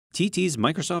TT's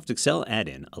Microsoft Excel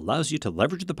add-in allows you to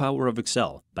leverage the power of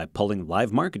Excel by pulling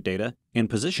live market data and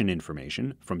position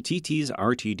information from TT's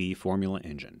RTD formula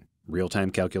engine.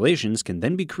 Real-time calculations can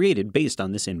then be created based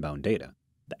on this inbound data.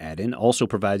 The add-in also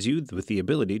provides you with the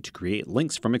ability to create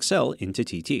links from Excel into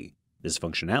TT. This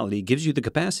functionality gives you the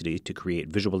capacity to create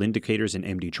visual indicators in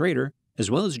MD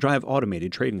as well as drive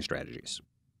automated trading strategies.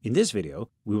 In this video,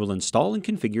 we will install and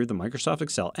configure the Microsoft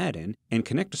Excel add-in and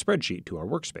connect a spreadsheet to our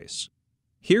workspace.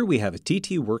 Here we have a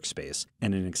TT workspace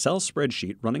and an Excel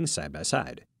spreadsheet running side by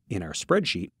side. In our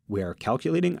spreadsheet, we are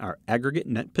calculating our aggregate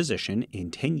net position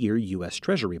in 10-year U.S.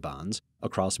 Treasury bonds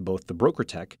across both the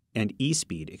BrokerTec and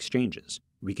eSpeed exchanges.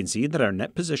 We can see that our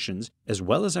net positions, as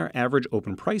well as our average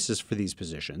open prices for these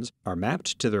positions, are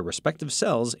mapped to their respective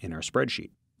cells in our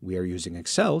spreadsheet. We are using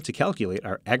Excel to calculate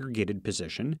our aggregated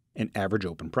position and average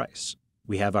open price.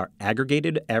 We have our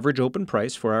aggregated average open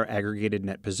price for our aggregated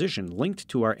net position linked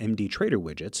to our MD Trader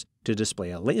widgets to display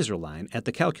a laser line at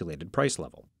the calculated price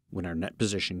level. When our net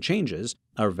position changes,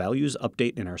 our values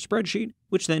update in our spreadsheet,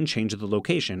 which then change the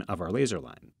location of our laser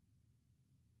line.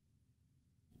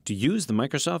 To use the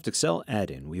Microsoft Excel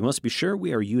add-in, we must be sure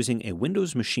we are using a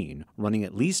Windows machine running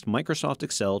at least Microsoft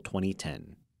Excel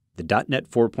 2010. The .NET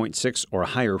 4.6 or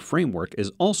higher framework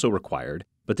is also required,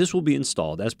 but this will be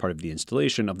installed as part of the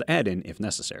installation of the add-in if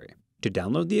necessary. To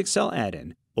download the Excel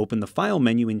add-in, open the File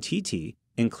menu in TT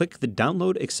and click the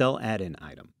Download Excel add-in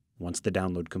item. Once the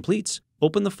download completes,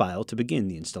 open the file to begin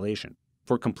the installation.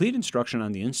 For complete instruction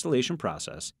on the installation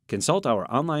process, consult our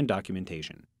online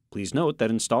documentation. Please note that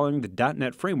installing the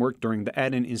 .NET framework during the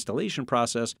add-in installation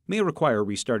process may require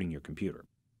restarting your computer.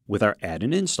 With our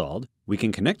add-in installed, we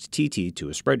can connect TT to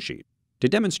a spreadsheet. To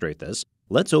demonstrate this,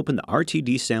 let's open the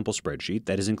RTD sample spreadsheet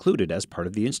that is included as part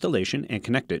of the installation and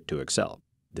connect it to Excel.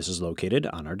 This is located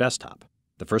on our desktop.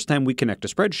 The first time we connect a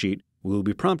spreadsheet, we will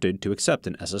be prompted to accept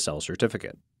an SSL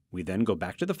certificate. We then go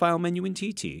back to the File menu in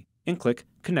TT and click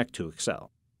Connect to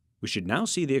Excel. We should now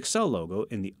see the Excel logo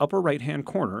in the upper right-hand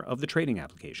corner of the trading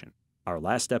application. Our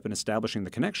last step in establishing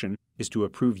the connection is to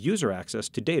approve user access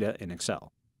to data in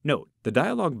Excel. Note, the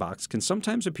dialog box can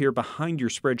sometimes appear behind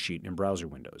your spreadsheet in browser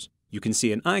windows. You can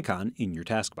see an icon in your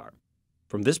taskbar.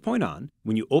 From this point on,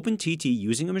 when you open TT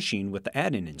using a machine with the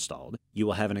add-in installed, you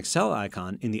will have an Excel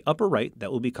icon in the upper right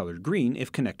that will be colored green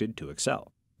if connected to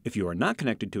Excel. If you are not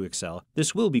connected to Excel,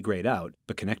 this will be grayed out,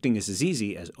 but connecting is as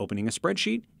easy as opening a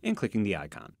spreadsheet and clicking the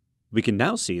icon. We can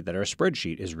now see that our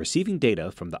spreadsheet is receiving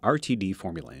data from the RTD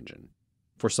formula engine.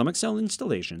 For some Excel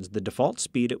installations, the default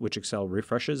speed at which Excel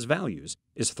refreshes values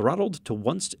is throttled to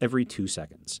once every 2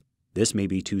 seconds. This may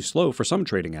be too slow for some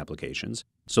trading applications,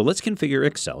 so let's configure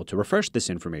Excel to refresh this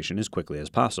information as quickly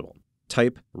as possible.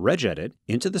 Type Regedit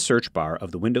into the search bar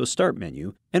of the Windows Start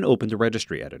menu and open the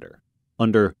Registry Editor.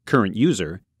 Under Current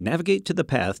User, navigate to the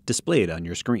path displayed on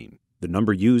your screen. The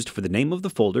number used for the name of the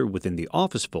folder within the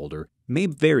Office folder may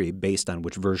vary based on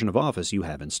which version of Office you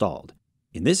have installed.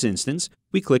 In this instance,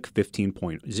 we click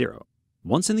 15.0.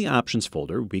 Once in the Options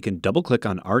folder, we can double-click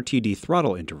on RTD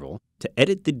throttle interval to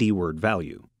edit the D-word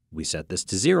value. We set this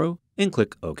to 0 and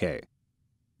click OK.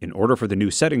 In order for the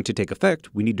new setting to take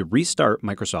effect, we need to restart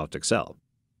Microsoft Excel.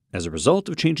 As a result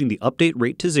of changing the update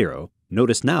rate to 0,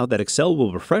 notice now that Excel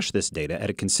will refresh this data at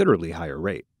a considerably higher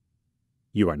rate.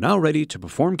 You are now ready to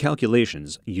perform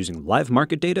calculations using live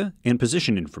market data and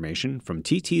position information from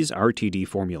TT's RTD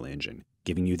formula engine,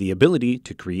 giving you the ability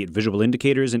to create visual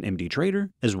indicators in MD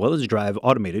as well as drive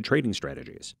automated trading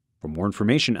strategies. For more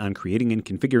information on creating and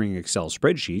configuring Excel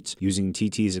spreadsheets using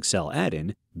TT's Excel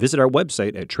add-in, visit our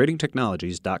website at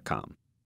tradingtechnologies.com.